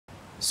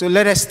So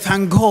let us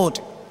thank God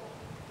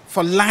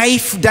for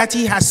life that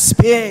he has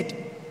spared.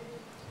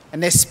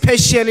 And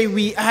especially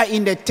we are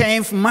in the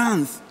 10th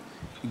month.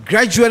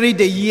 Gradually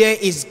the year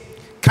is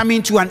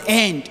coming to an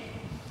end.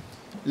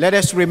 Let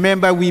us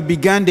remember we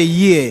began the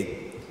year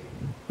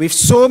with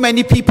so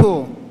many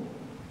people.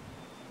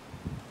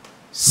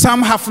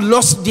 Some have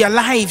lost their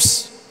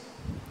lives.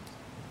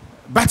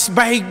 But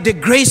by the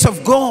grace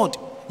of God,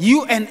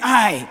 you and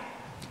I,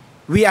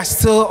 we are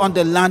still on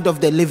the land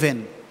of the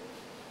living.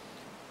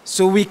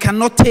 So we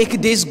cannot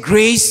take this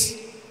grace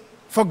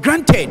for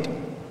granted.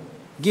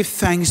 Give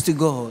thanks to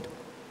God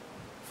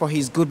for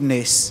his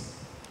goodness.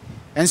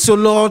 And so,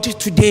 Lord,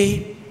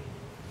 today,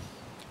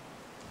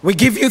 we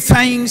give you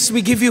thanks,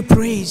 we give you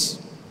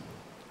praise.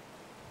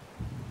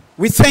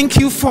 We thank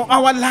you for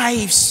our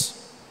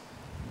lives.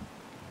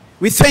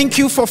 We thank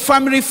you for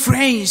family,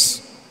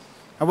 friends,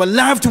 our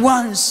loved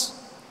ones.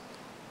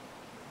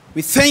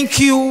 We thank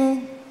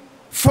you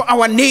for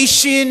our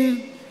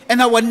nation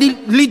and our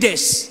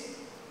leaders.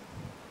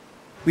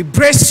 We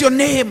bless your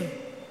name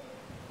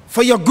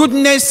for your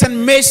goodness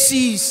and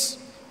mercies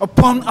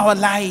upon our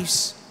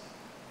lives.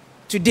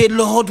 Today,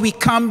 Lord, we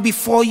come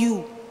before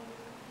you,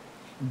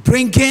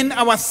 bringing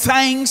our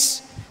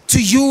thanks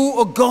to you,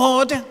 O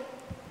God,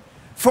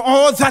 for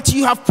all that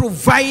you have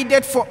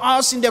provided for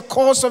us in the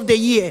course of the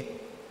year.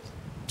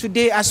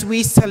 Today, as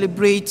we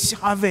celebrate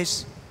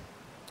harvest,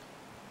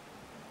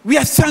 we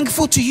are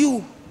thankful to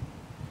you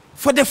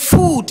for the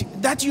food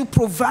that you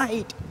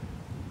provide,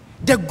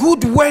 the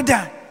good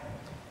weather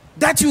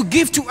that you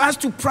give to us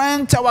to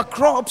plant our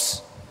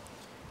crops.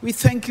 We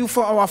thank you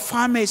for our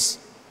farmers,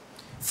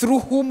 through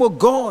whom, O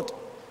God,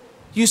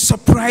 you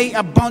supply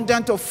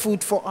abundant of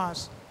food for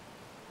us.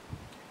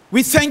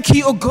 We thank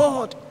you, O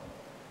God,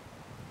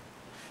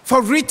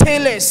 for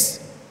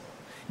retailers,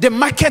 the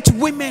market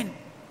women,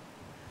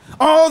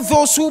 all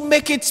those who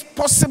make it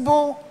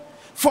possible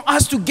for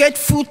us to get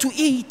food to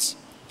eat.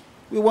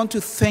 We want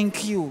to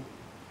thank you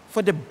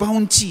for the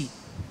bounty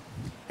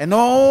and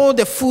all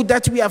the food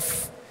that we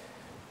have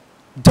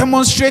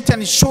demonstrated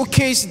and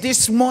showcased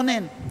this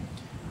morning.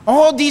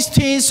 All these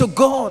things, oh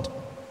God,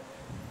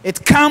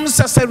 it comes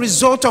as a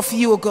result of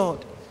you, oh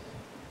God.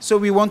 So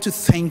we want to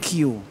thank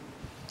you.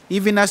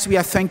 Even as we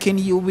are thanking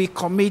you, we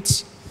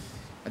commit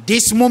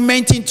this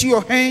moment into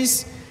your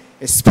hands,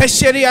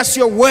 especially as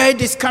your word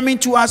is coming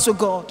to us, oh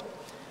God.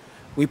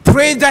 We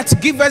pray that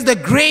give us the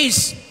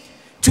grace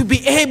to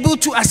be able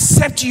to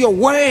accept your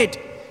word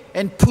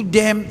and put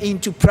them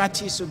into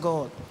practice, oh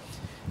God.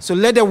 So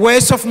let the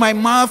words of my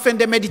mouth and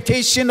the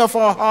meditation of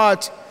our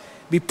heart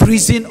be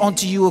pleasing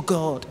unto you, O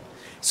God.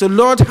 So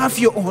Lord, have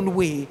your own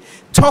way.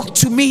 Talk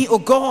to me, O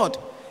God,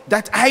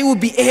 that I will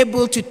be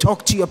able to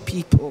talk to your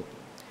people.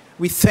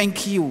 We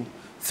thank you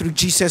through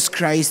Jesus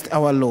Christ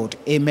our Lord.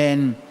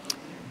 Amen.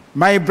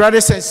 My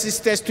brothers and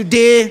sisters,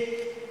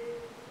 today,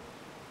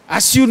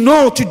 as you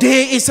know,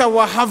 today is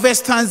our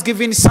Harvest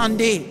Thanksgiving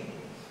Sunday.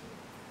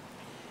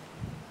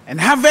 And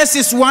harvest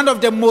is one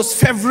of the most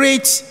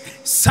favorite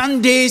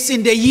Sundays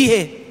in the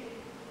year.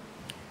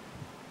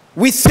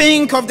 We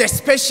think of the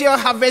special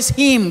harvest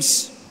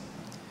hymns,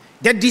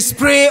 the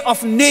display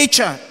of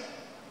nature,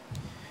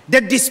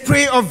 the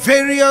display of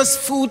various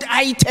food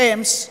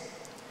items.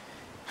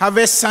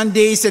 Harvest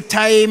Sunday is a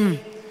time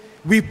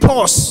we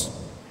pause,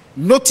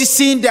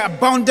 noticing the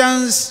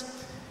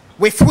abundance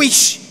with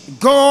which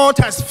God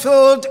has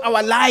filled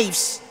our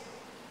lives.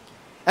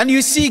 And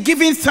you see,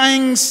 giving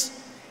thanks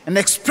and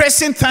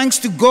expressing thanks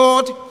to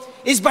God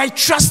is by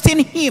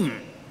trusting him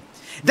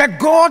that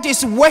God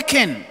is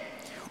working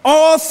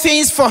all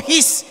things for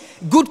his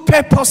good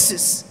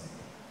purposes.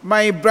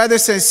 My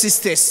brothers and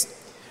sisters,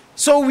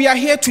 so we are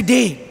here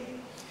today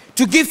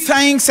to give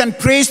thanks and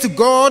praise to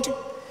God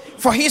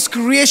for his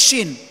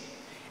creation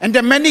and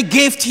the many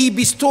gifts he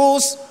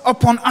bestows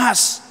upon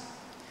us.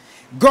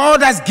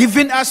 God has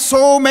given us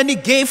so many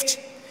gifts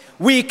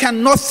we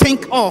cannot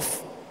think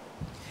of.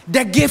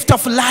 The gift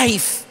of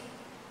life,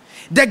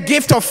 the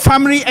gift of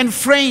family and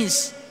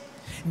friends,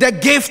 the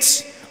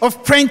gift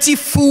of plenty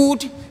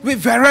food with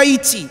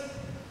variety.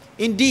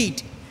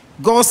 Indeed,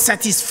 God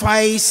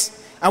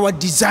satisfies our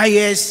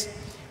desires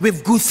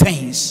with good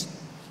things.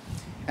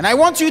 And I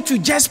want you to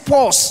just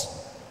pause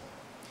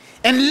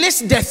and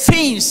list the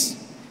things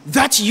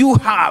that you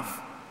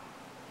have,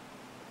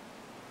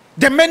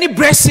 the many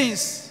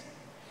blessings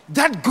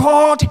that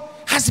God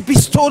has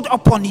bestowed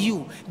upon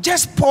you.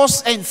 Just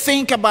pause and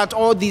think about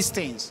all these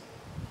things.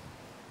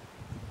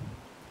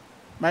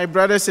 My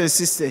brothers and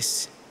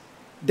sisters,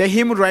 the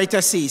hymn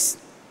writer says,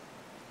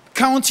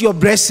 count your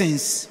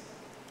blessings,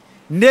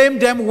 name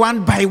them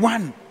one by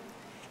one,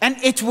 and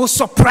it will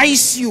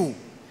surprise you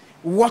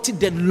what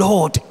the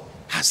Lord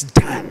has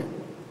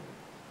done.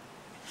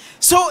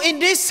 So in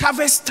this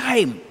harvest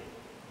time,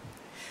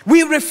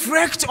 we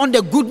reflect on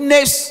the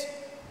goodness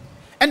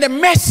and the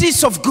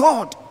mercies of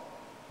God.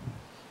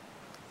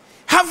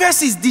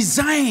 Harvest is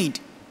designed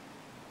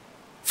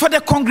for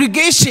the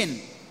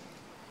congregation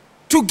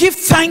to give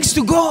thanks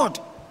to God,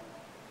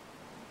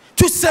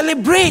 to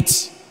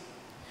celebrate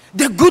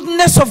the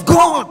goodness of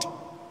God,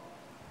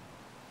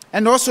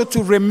 and also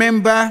to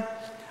remember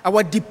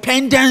our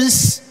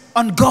dependence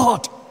on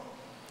God.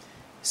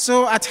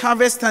 So at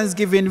Harvest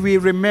Thanksgiving, we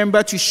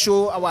remember to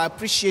show our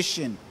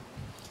appreciation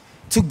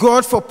to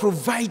God for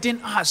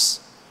providing us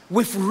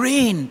with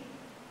rain,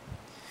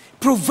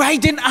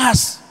 providing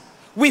us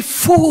with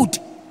food,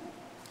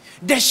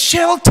 the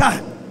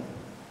shelter,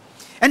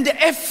 and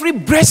the every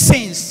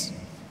blessings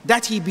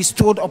that he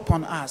bestowed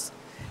upon us.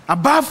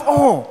 Above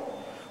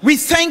all, we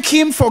thank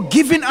him for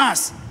giving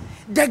us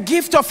the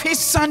gift of his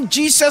son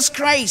Jesus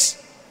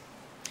Christ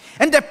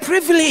and the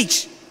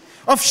privilege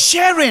of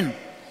sharing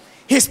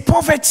his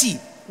poverty,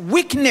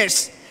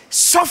 weakness,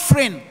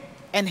 suffering,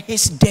 and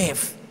his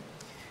death.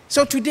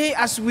 So today,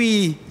 as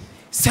we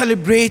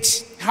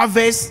celebrate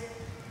harvest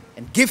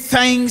and give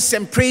thanks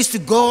and praise to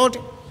God,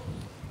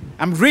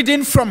 I'm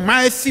reading from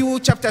Matthew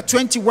chapter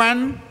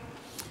 21,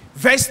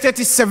 verse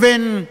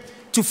 37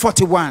 to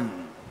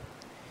 41.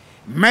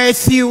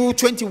 Matthew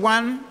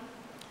 21,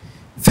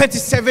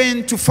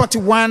 37 to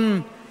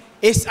 41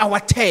 is our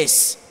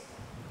text.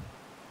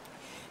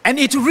 And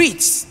it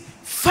reads,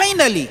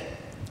 "Finally,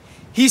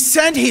 he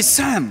sent his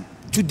son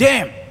to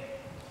them,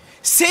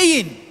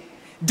 saying,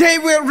 they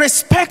will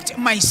respect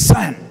my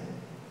son."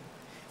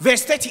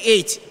 Verse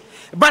 38,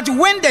 "But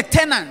when the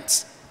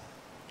tenants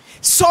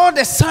saw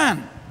the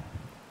son,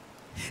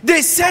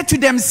 they said to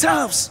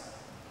themselves,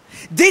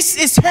 this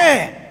is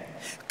her.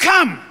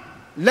 Come,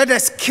 let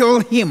us kill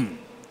him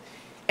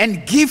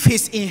and give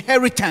his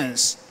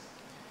inheritance."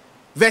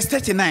 Verse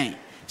 39,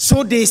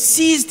 "So they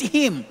seized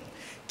him,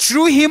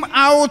 threw him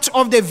out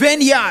of the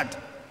vineyard,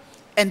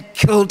 and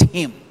killed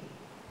him."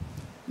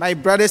 My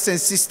brothers and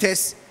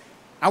sisters,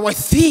 our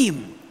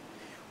theme,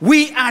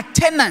 we are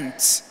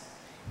tenants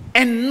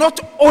and not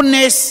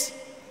owners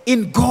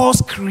in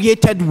God's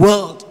created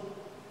world.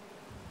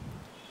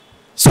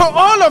 So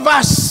all of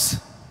us,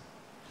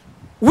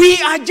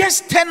 we are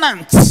just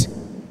tenants.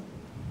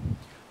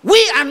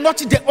 We are not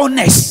the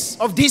owners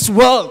of this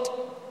world.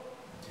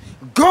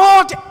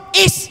 God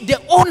is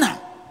the owner.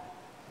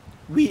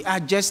 We are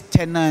just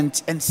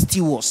tenants and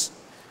stewards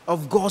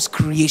of God's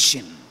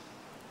creation.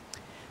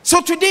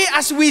 So today,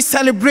 as we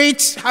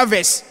celebrate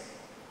harvest,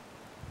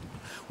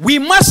 we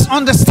must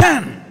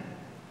understand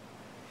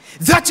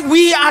that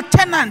we are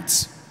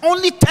tenants,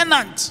 only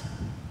tenants.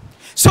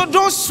 So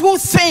those who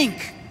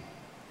think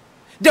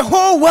the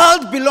whole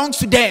world belongs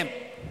to them,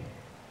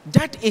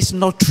 that is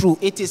not true.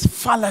 It is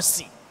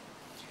fallacy.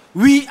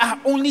 We are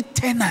only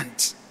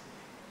tenants.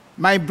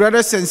 My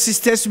brothers and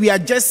sisters, we are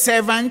just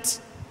servants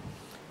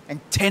and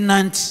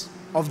tenants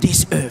of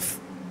this earth.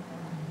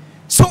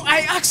 So I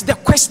ask the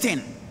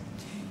question,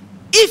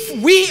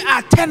 if we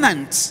are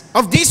tenants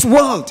of this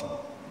world,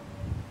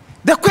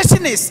 the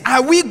question is,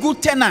 are we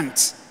good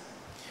tenants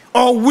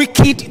or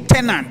wicked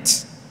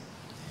tenants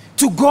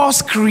to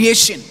God's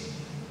creation?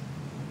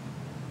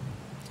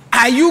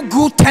 Are you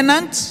good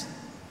tenant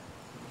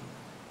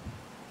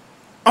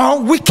or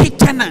wicked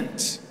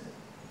tenant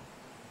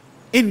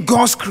in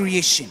God's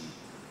creation?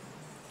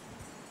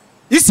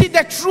 You see,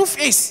 the truth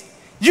is,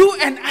 you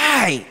and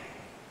I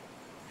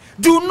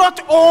do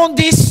not own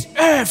this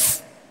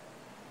earth.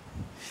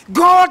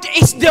 God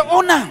is the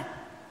owner.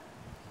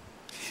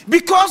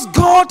 Because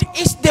God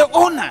is the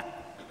owner,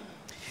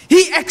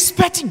 he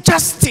expects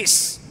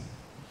justice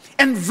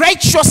and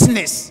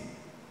righteousness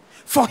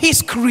for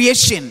his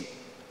creation.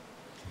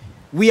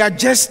 We are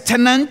just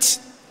tenants,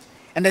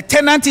 and a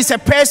tenant is a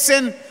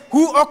person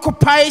who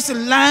occupies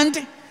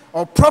land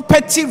or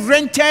property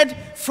rented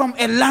from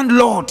a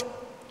landlord.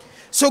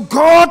 So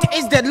God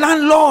is the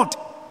landlord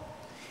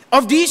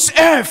of this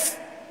earth,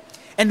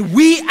 and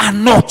we are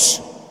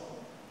not.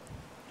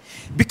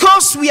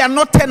 Because we are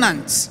not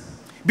tenants,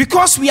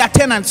 because we are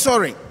tenants,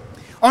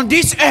 on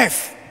this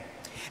earth,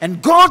 and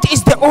God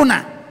is the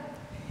owner,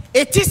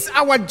 it is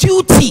our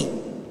duty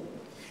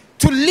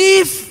to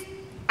leave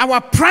our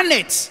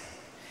planet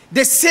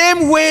the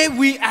same way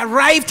we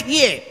arrived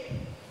here,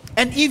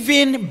 and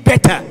even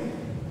better,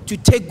 to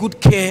take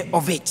good care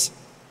of it.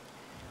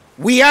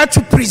 We are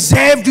to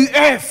preserve the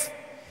earth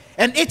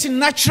and its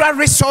natural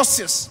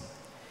resources.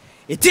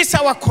 It is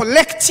our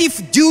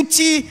collective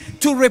duty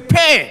to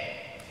repair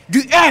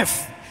the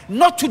earth,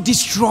 not to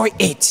destroy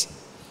it.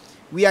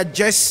 We are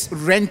just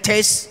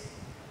renters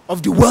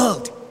of the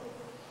world.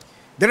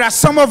 There are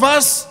some of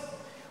us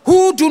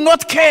who do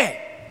not care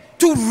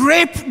to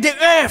rape the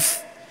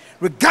earth,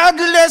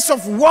 regardless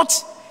of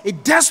what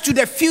it does to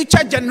the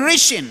future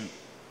generation.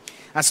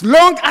 As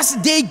long as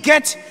they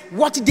get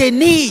what they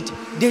need,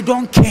 they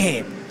don't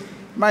care.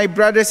 My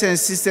brothers and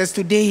sisters,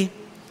 today,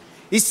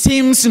 it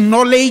seems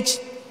knowledge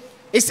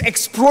is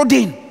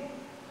exploding.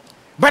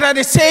 But at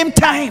the same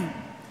time,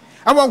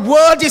 our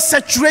world is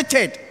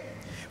saturated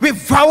with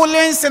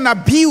violence and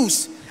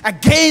abuse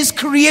against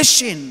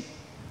creation.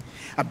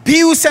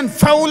 Abuse and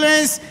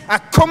violence are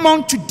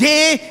common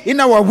today in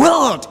our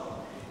world.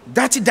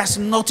 That does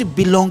not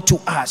belong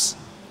to us.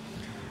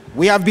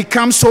 We have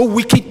become so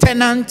wicked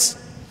tenants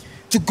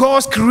to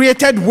God's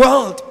created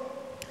world.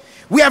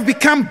 We have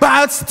become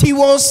bad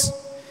stewards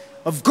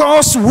of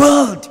God's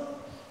world.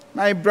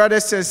 My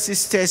brothers and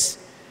sisters,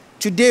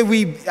 today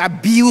we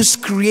abuse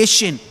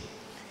creation,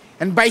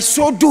 and by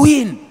so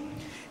doing,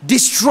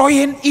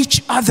 destroying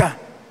each other.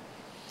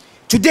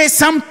 Today,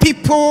 some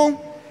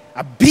people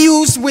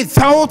abuse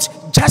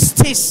without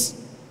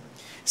justice.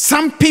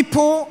 Some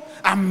people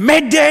are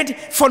murdered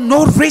for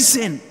no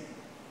reason.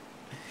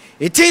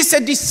 It is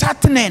a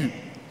disheartening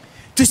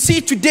to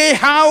see today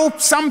how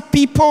some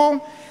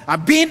people are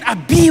being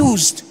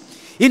abused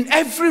in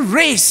every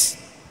race,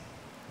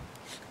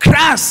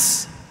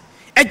 class,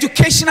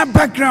 educational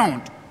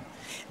background.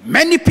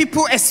 Many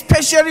people,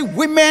 especially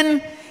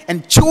women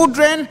and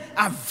children,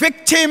 are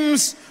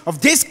victims of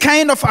this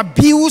kind of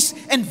abuse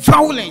and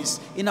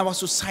violence in our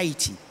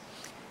society.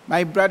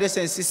 My brothers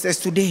and sisters,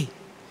 today,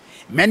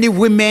 many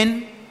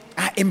women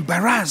are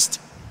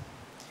embarrassed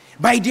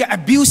by their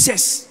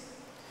abusers.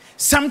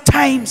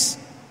 Sometimes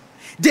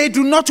they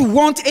do not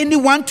want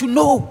anyone to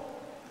know.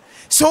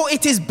 So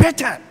it is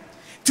better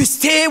to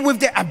stay with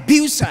the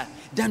abuser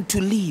than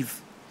to leave.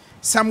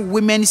 Some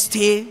women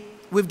stay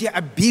with their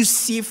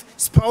abusive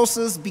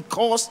spouses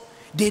because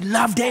they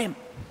love them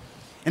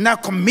and are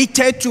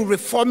committed to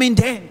reforming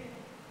them.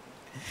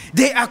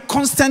 They are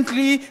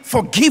constantly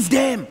forgive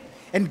them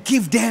and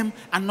give them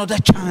another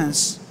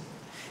chance.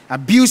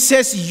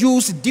 Abusers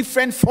use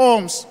different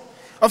forms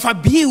of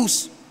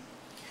abuse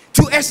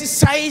to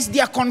exercise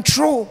their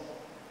control.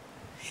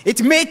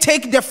 It may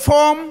take the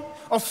form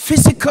of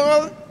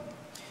physical,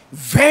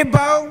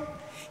 verbal,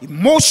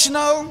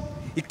 emotional,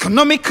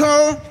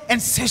 economical, and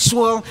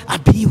sexual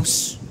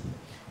abuse.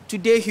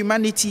 Today,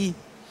 humanity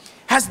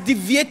has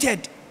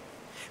deviated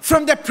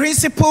from the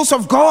principles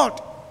of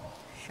God,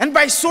 and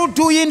by so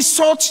doing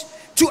sought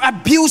to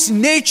abuse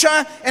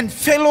nature and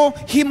fellow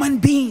human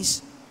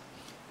beings.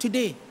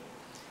 Today,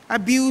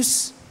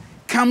 abuse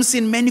comes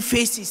in many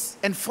faces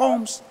and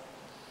forms.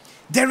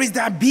 There is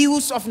the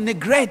abuse of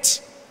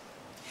neglect,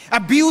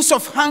 abuse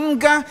of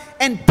hunger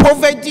and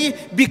poverty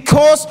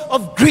because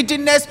of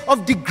greediness,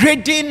 of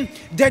degrading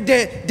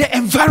the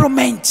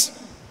environment.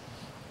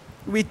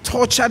 We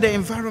torture the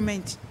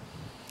environment,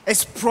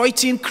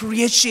 exploiting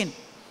creation,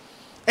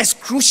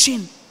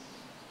 exclusion,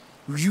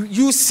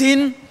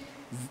 using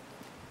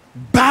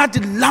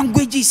bad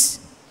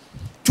languages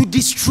to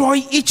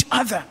destroy each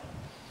other.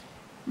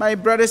 My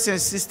brothers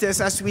and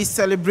sisters, as we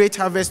celebrate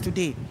harvest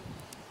today,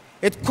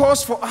 it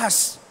calls for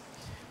us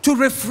to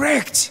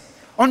reflect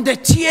on the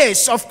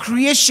tears of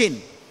creation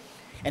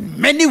and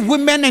many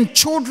women and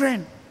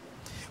children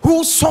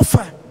who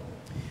suffer,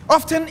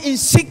 often in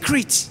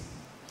secret,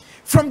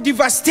 from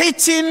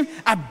devastating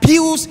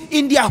abuse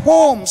in their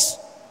homes.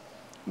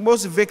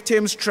 Most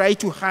victims try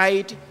to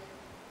hide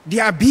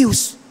their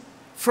abuse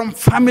from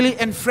family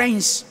and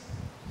friends,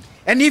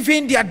 and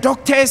even their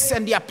doctors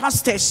and their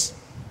pastors.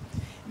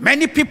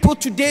 Many people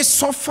today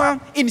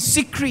suffer in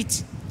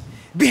secret,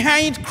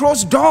 behind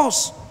closed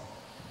doors,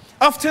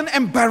 often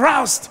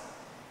embarrassed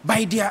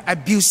by their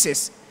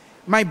abuses.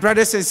 My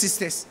brothers and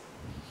sisters,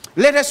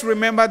 let us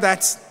remember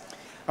that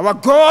our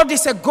God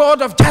is a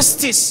God of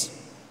justice,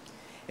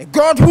 a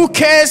God who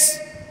cares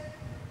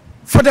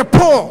for the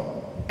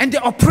poor and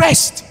the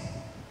oppressed,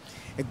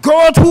 a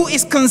God who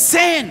is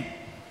concerned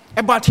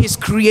about his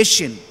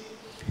creation.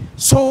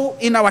 So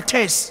in our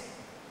text,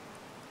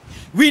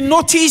 we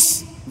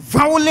notice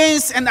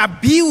violence and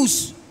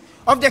abuse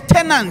of the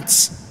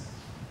tenants.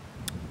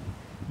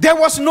 There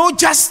was no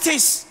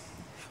justice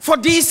for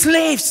these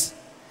slaves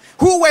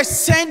who were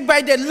sent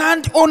by the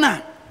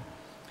landowner.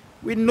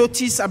 We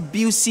notice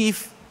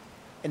abusive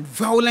and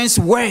violent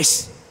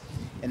words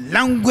and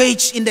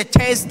language in the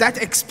text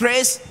that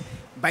expressed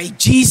by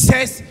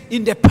Jesus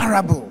in the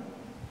parable.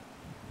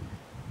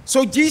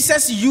 So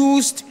Jesus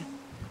used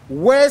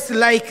words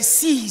like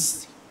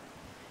seize,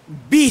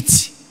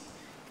 beat,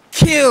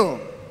 kill,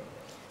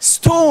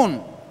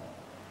 stone,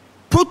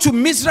 put to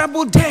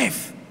miserable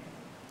death,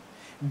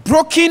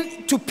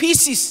 broken to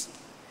pieces,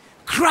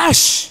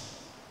 crush.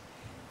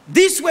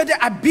 These were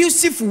the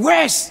abusive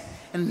words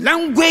and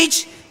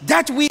language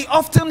that we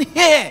often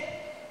hear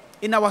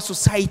in our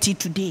society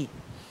today.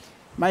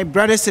 My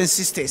brothers and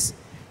sisters,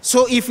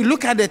 so if you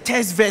look at the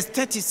text, verse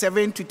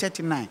 37 to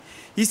 39,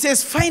 he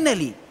says,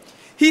 finally,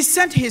 he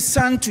sent his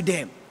son to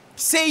them,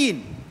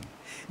 saying,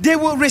 they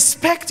will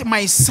respect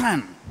my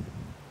son.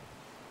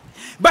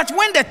 But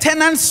when the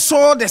tenants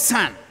saw the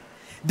son,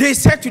 they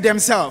said to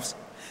themselves,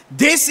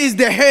 this is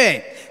the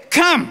heir.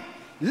 Come,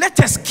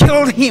 let us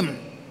kill him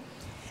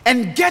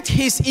and get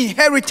his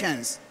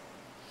inheritance.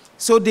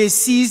 So they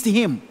seized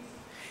him.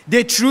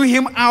 They threw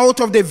him out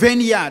of the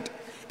vineyard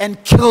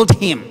and killed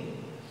him.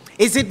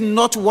 Is it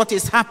not what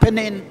is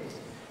happening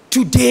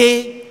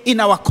today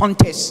in our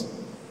context?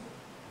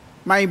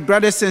 My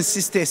brothers and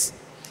sisters.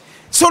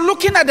 So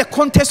looking at the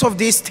context of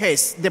this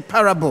text, the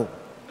parable,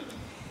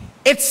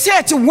 it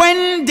said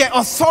when the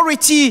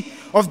authority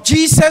of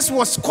Jesus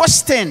was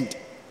questioned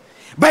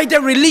by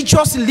the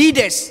religious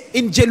leaders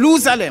in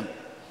Jerusalem,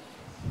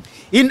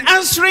 in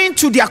answering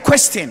to their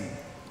question,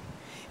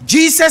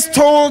 Jesus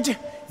told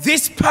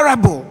this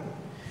parable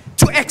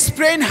to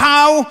explain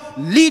how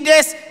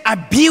leaders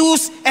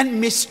abuse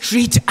and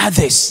mistreat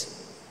others.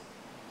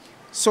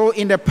 So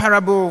in the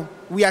parable,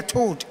 we are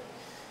told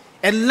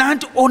a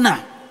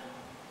landowner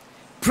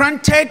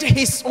planted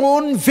his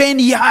own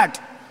vineyard.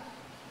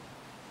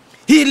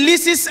 He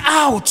leases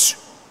out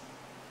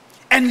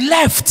and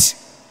left.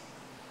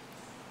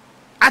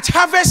 At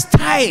harvest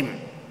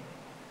time,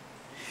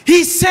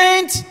 he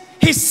sent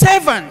his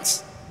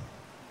servants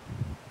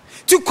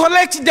to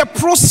collect the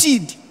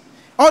proceed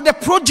or the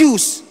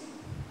produce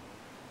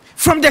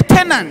from the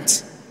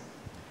tenant.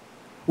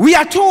 We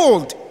are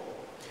told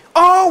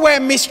all were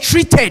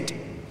mistreated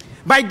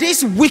by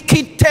this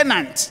wicked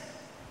tenant.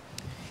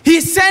 He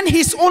sent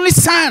his only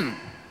son.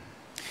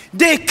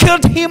 They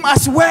killed him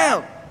as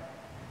well.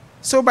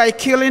 So by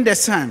killing the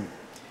son,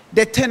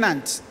 the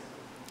tenant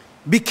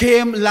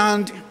became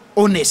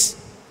landowners.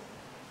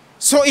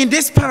 So in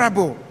this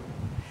parable,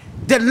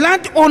 the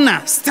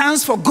landowner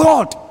stands for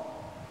God.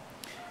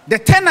 The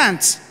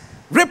tenants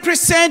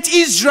represent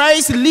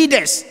Israel's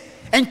leaders,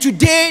 and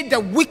today the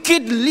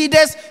wicked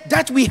leaders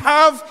that we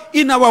have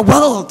in our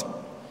world,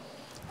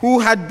 who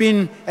had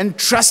been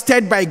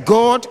entrusted by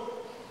God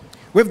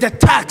with the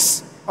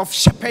task of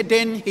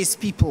shepherding his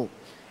people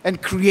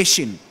and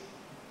creation.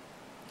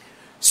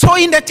 So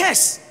in the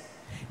text,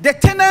 the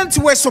tenants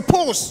were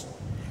supposed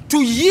to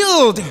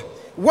yield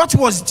what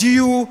was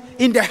due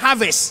in the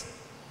harvest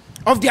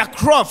of their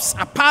crops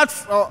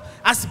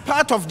as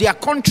part of their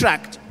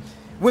contract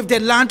with the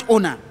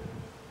landowner.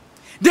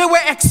 They were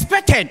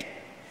expected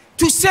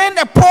to send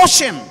a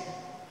portion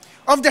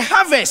of the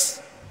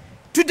harvest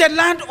to the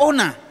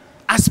landowner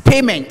as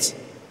payment.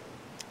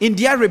 In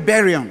their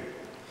rebellion,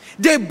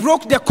 they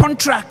broke the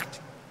contract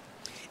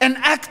and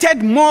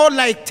acted more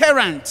like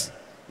tyrant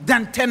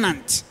than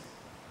tenant.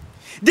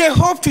 They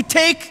hoped to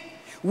take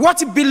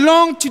what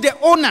belonged to the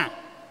owner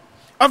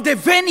of the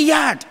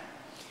vineyard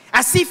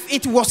as if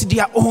it was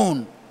their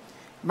own.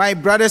 My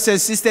brothers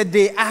and sisters,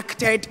 they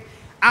acted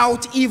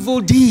out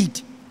evil deed.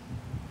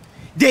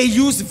 They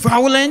used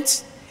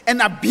violent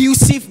and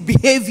abusive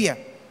behavior.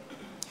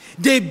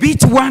 They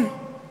beat one,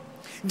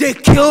 they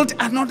killed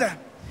another,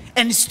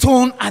 and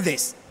stoned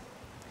others.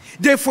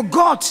 They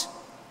forgot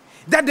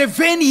that the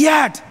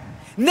vineyard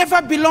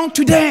never belonged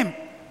to them.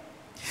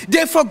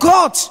 They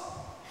forgot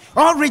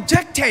or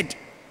rejected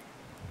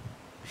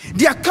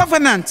their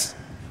covenant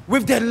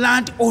with the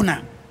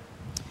landowner.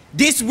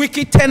 These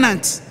wicked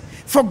tenants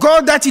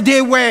forgot that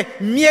they were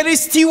merely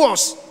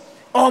stewards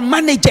or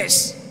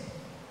managers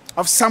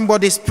of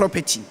somebody's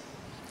property.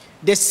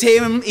 The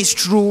same is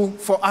true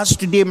for us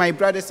today, my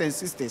brothers and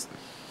sisters.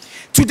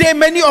 Today,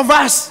 many of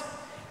us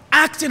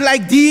act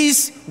like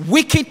these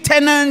wicked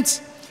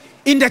tenants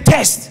in the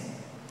text.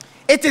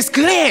 It is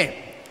clear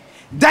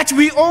that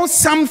we owe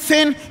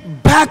something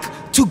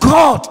back to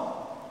God.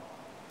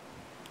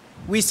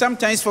 We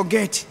sometimes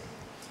forget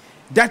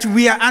that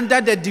we are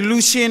under the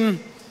delusion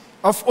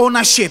of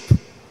ownership.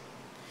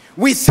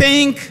 We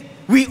think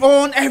we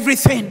own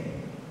everything,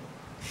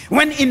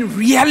 when in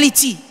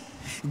reality,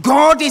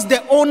 God is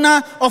the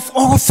owner of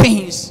all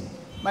things.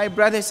 My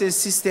brothers and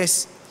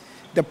sisters,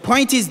 the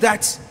point is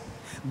that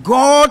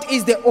God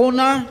is the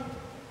owner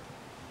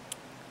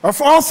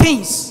of all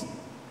things.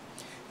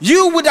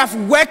 You would have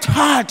worked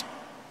hard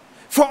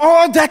for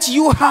all that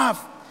you have.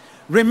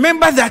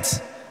 Remember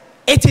that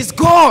it is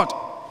God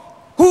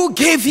who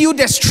gave you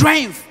the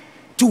strength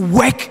to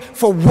work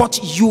for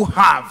what you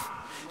have.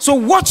 So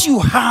what you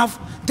have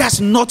does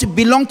not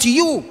belong to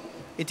you.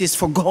 It is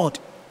for God.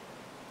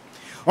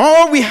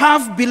 All we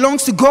have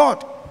belongs to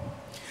God.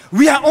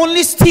 We are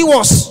only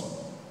stewards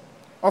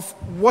of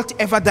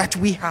whatever that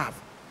we have.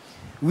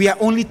 We are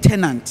only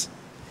tenants.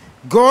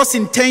 God's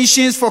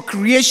intentions for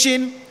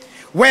creation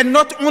were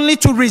not only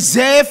to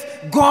reserve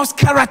God's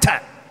character,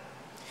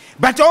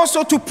 but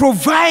also to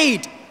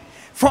provide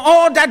for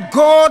all that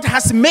God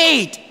has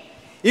made,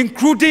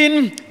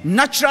 including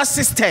natural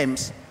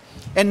systems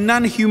and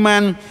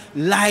non-human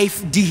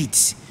life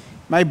deeds.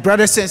 My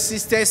brothers and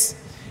sisters,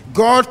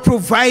 God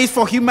provides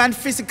for human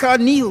physical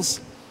needs,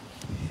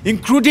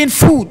 including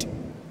food,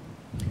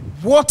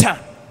 water,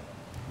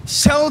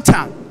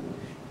 shelter,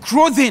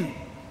 clothing,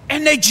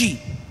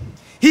 energy.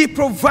 He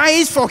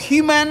provides for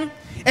human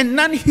and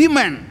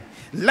non-human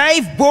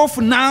life both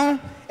now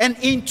and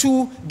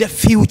into the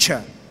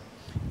future.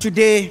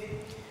 Today,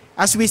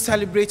 as we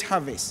celebrate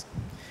harvest,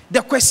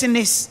 the question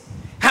is,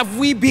 have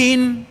we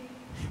been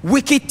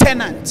wicked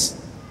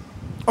tenants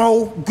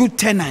or good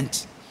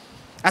tenants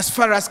as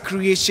far as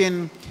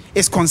creation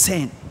is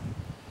concerned?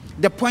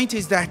 The point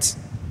is that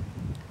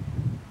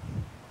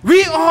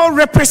we all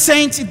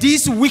represent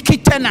these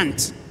wicked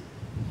tenants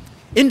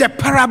in the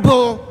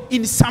parable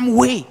in some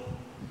way.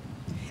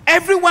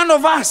 Every one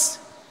of us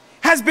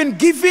has been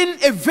given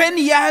a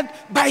vineyard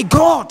by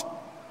God.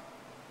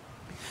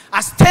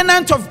 As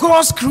tenants of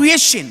God's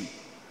creation,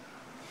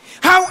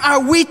 how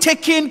are we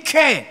taking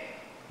care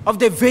of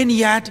the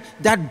vineyard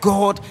that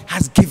God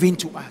has given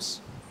to us?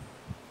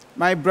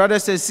 My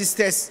brothers and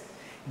sisters,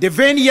 the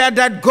vineyard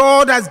that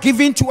God has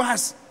given to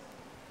us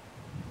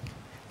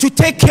to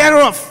take care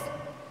of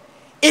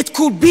It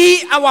could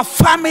be our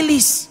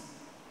families.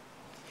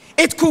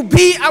 It could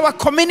be our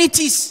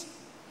communities.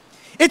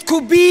 It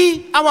could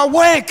be our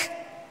work,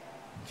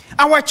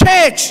 our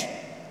church,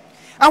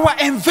 our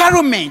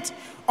environment.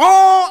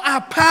 All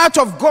are part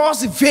of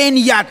God's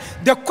vineyard.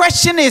 The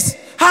question is,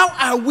 how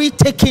are we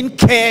taking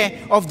care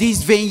of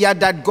this vineyard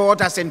that God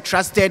has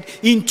entrusted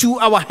into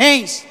our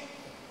hands?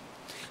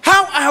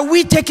 How are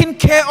we taking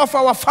care of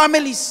our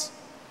families?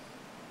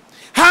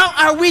 How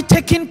are we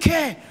taking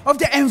care of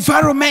the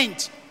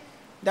environment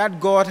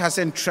that God has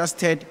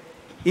entrusted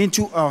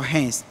into our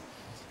hands?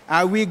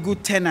 Are we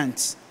good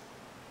tenants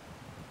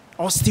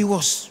or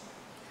stewards?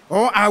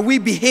 Or are we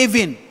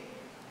behaving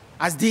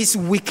as these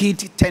wicked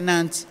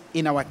tenants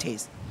in our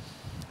taste?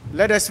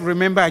 Let us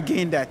remember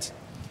again that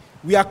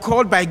we are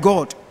called by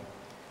God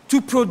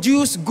to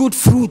produce good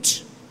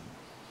fruit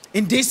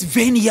in this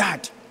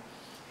vineyard,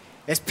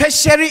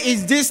 especially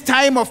in this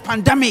time of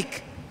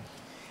pandemic.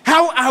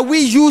 How are we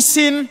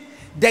using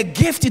the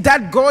gift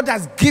that God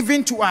has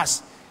given to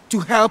us to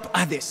help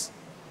others?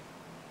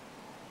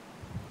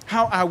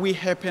 How are we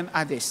helping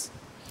others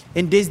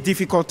in these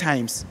difficult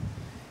times?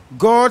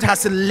 God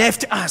has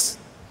left us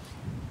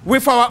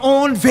with our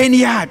own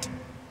vineyard,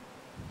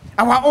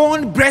 our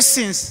own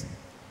blessings,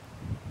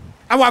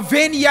 our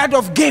vineyard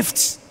of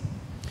gifts,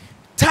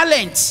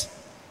 talent,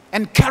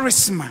 and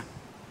charisma.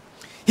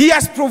 He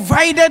has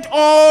provided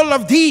all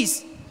of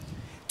these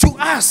to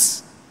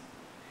us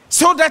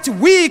so that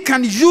we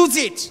can use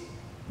it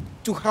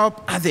to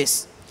help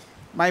others.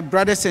 My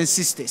brothers and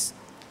sisters,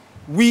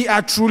 we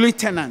are truly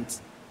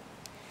tenants.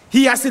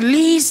 He has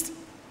leased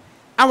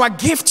our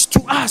gift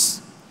to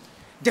us.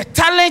 The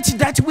talent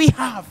that we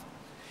have,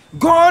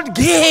 God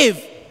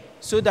gave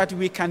so that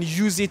we can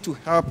use it to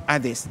help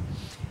others.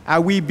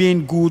 Are we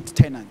being good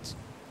tenants?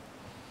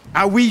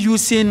 Are we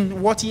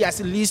using what He has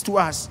leased to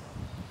us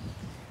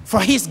for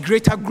His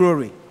greater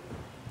glory?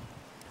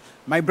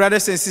 My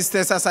brothers and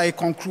sisters, as I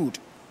conclude,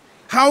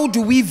 how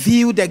do we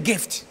view the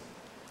gift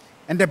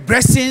and the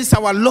blessings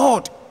our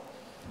Lord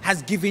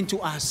has given to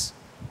us?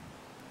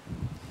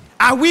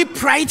 Are we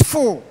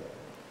prideful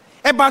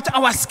about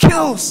our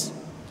skills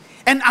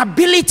and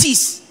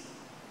abilities?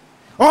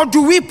 Or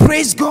do we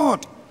praise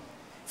God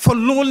for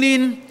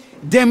loaning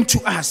them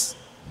to us?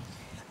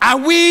 Are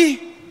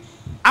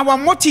our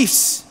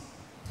motives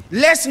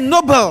less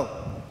noble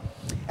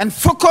and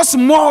focus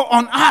more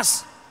on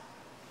us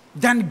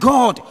than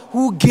God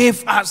who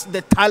gave us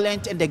the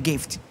talent and the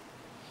gift?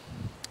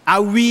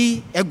 Are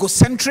we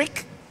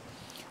egocentric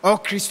or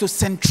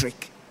Christocentric?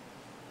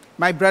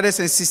 My brothers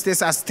and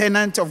sisters, as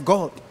tenants of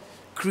God,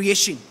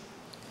 creation,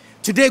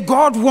 today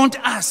God wants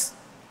us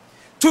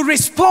to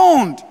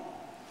respond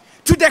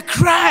to the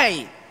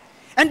cry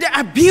and the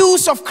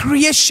abuse of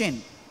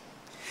creation.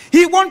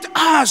 He wants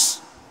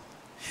us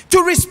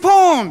to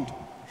respond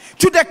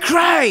to the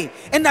cry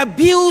and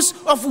abuse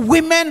of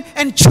women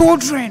and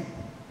children.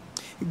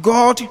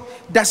 God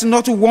does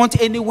not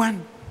want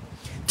anyone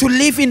to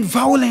live in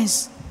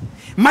violence,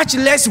 much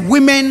less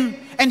women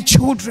and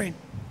children.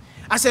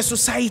 As a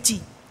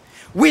society,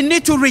 we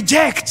need to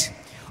reject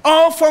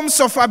all forms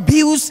of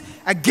abuse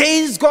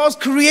against God's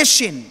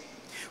creation,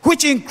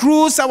 which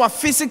includes our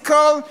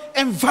physical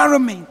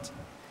environment,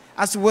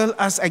 as well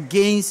as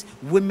against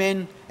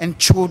women and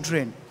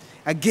children,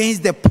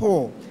 against the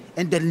poor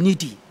and the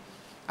needy.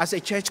 As a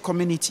church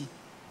community,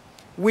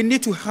 we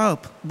need to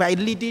help by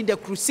leading the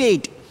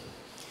crusade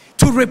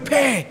to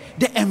repair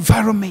the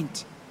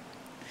environment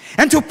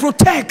and to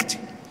protect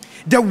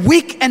the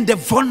weak and the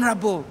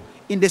vulnerable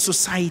in the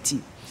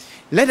society.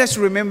 Let us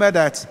remember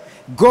that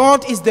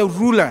God is the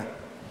ruler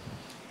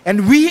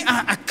and we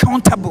are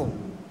accountable.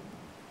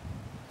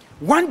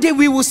 One day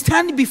we will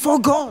stand before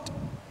God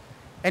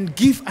and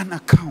give an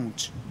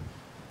account.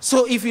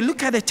 So if you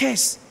look at the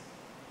text,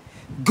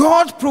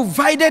 God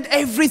provided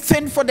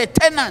everything for the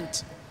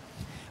tenant.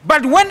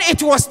 But when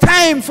it was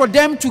time for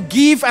them to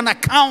give an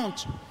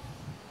account,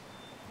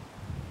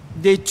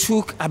 they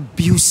took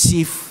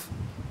abusive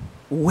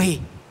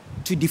way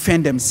to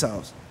defend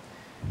themselves.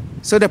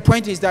 So the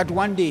point is that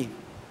one day,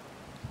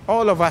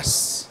 all of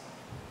us,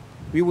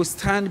 we will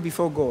stand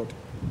before God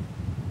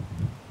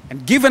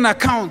and give an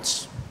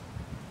account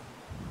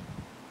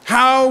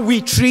how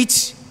we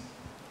treat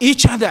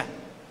each other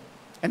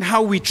and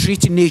how we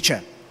treat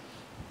nature.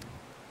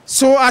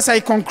 So as I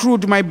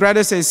conclude, my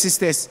brothers and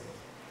sisters,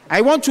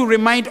 I want to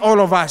remind all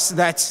of us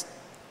that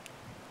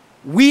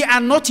we are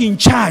not in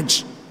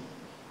charge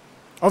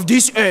of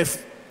this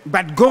earth,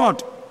 but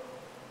God.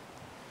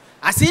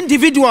 As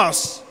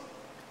individuals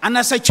and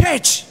as a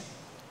church,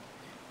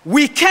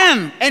 we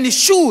can and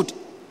should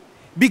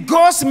be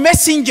God's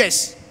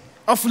messengers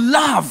of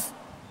love,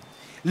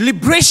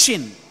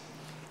 liberation,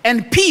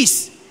 and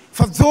peace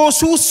for those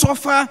who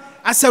suffer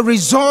as a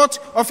result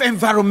of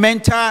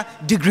environmental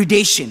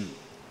degradation.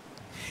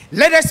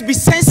 Let us be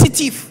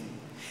sensitive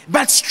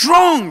but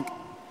strong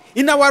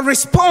in our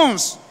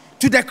response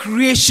to the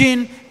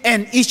creation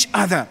and each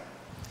other.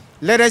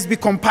 Let us be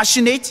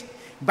compassionate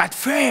but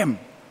firm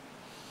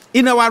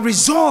in our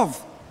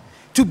resolve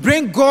to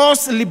bring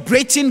God's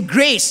liberating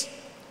grace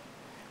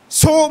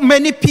So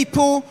many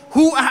people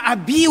who are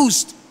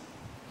abused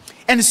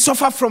and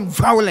suffer from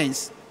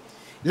violence.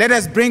 Let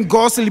us bring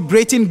God's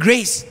liberating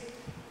grace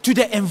to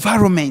the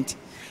environment.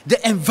 The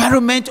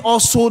environment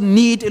also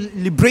needs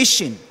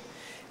liberation.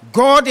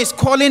 God is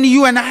calling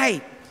you and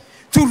I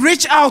to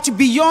reach out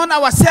beyond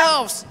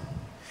ourselves,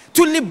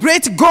 to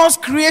liberate God's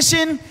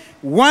creation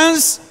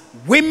once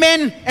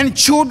women and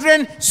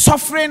children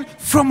suffering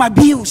from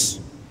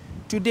abuse.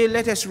 Today,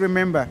 let us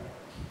remember,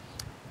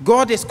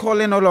 God is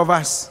calling all of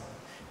us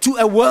to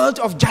a world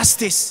of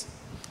justice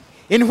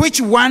in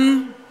which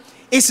one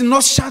is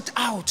not shut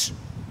out,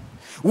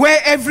 where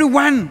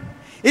everyone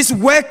is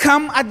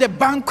welcome at the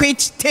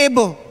banquet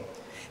table.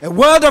 A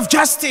world of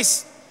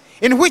justice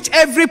in which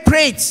every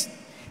plate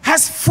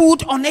has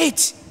food on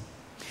it.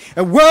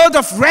 A world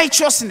of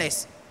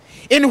righteousness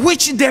in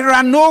which there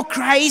are no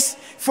cries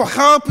for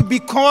help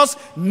because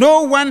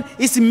no one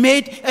is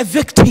made a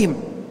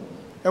victim.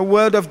 A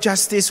world of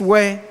justice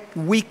where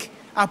weak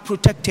are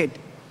protected,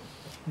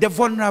 the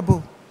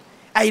vulnerable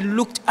are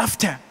looked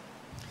after,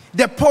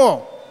 the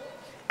poor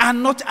are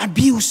not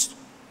abused.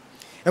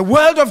 A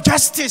world of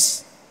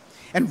justice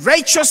and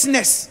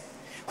righteousness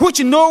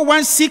which no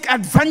one seeks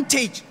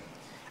advantage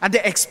at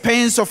the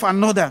expense of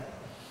another,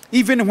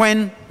 even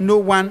when no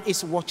one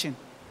is watching.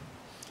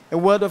 A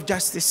world of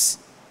justice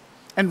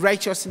and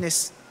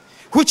righteousness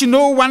which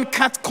no one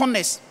cuts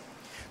corners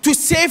to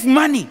save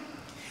money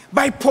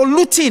by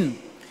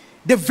polluting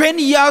the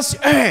vineyard's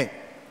air,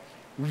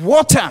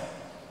 water,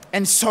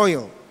 and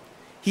soil.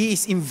 He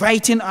is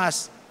inviting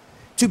us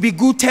to be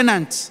good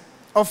tenants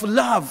of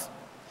love,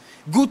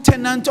 good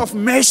tenants of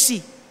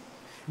mercy,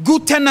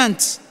 good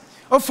tenants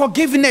of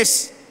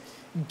forgiveness,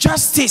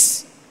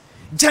 justice,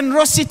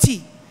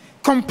 generosity,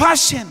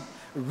 compassion,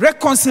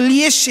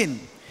 reconciliation,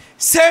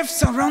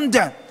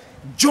 self-surrender,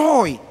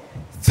 joy,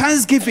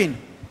 thanksgiving,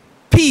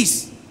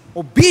 peace,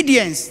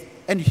 obedience,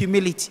 and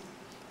humility.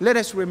 Let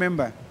us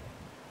remember,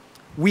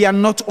 we are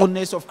not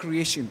owners of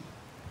creation,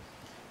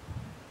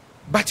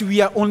 but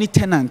we are only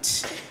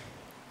tenants,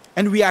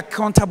 and we are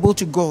accountable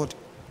to God.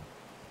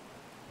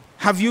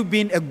 Have you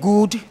been a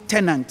good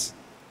tenant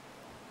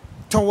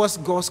towards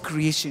God's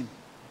creation,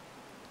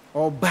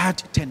 or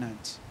bad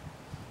tenant?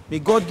 May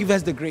God give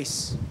us the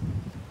grace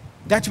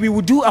that we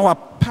will do our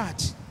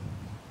part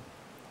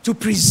to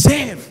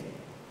preserve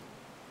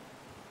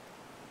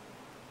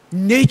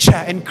nature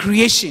and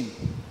creation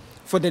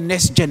for the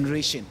next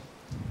generation.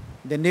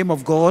 In the name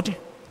of God,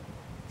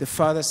 the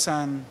Father,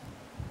 Son,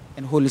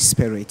 and Holy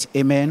Spirit.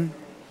 Amen.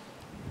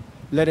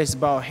 Let us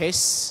bow our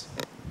heads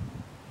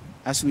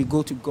as we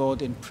go to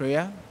God in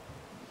prayer.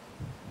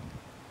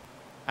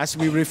 As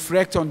we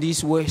reflect on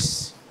these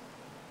words,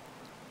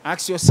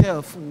 ask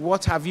yourself,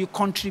 what have you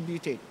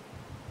contributed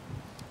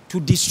to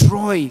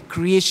destroy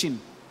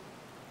creation?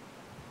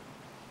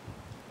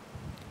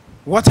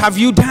 What have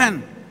you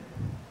done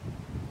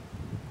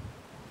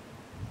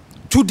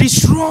to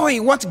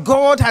destroy what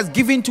God has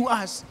given to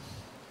us?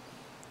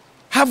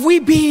 Have we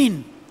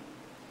been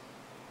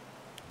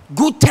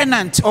good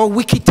tenant or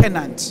wicked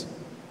tenant?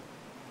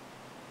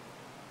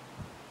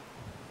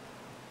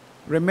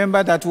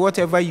 Remember that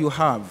whatever you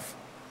have,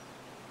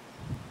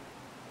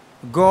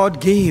 God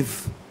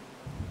gave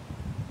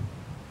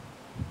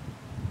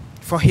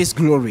for His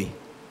glory.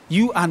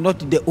 You are not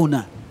the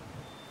owner.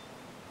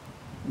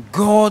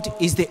 God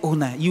is the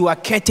owner. You are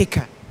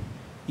caretaker.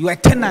 You are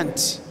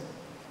tenant.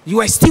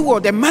 You are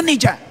steward, a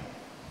manager.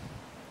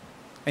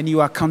 And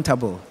you are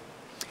accountable.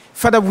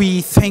 Father,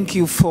 we thank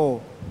you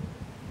for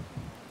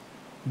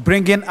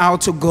bringing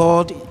out to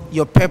God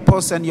your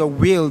purpose and your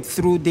will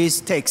through this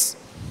text,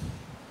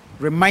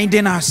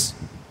 reminding us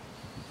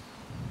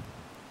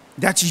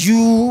that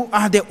you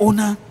are the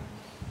owner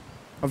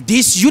of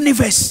this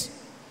universe.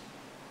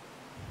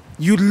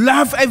 You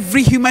love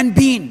every human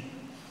being.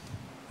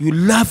 You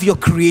love your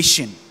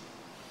creation.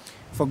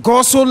 For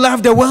God so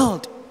loved the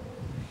world,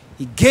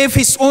 He gave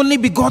His only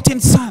begotten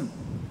Son.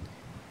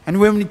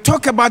 And when we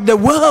talk about the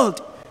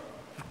world,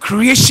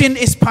 creation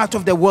is part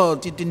of the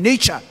world, the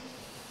nature.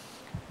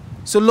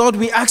 So Lord,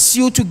 we ask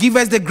you to give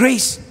us the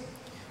grace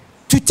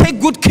to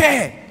take good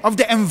care of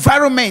the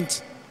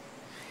environment,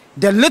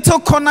 the little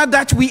corner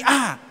that we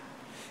are,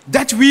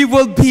 that we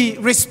will be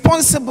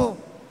responsible.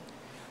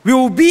 We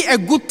will be a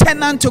good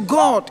tenant to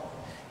God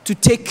to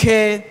take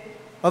care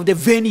of the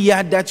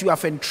vineyard that you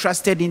have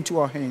entrusted into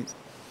our hands.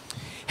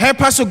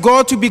 Help us, O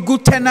God, to be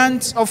good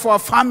tenants of our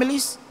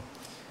families,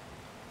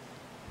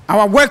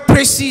 our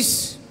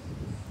workplaces,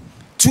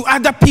 to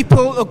other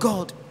people, O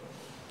God.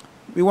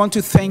 We want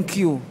to thank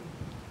you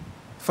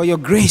for your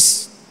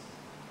grace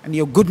and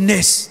your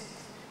goodness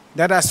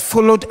that has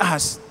followed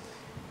us.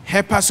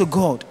 Help us, O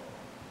God,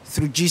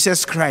 through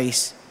Jesus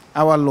Christ,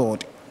 our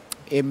Lord.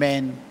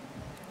 Amen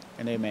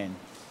and amen.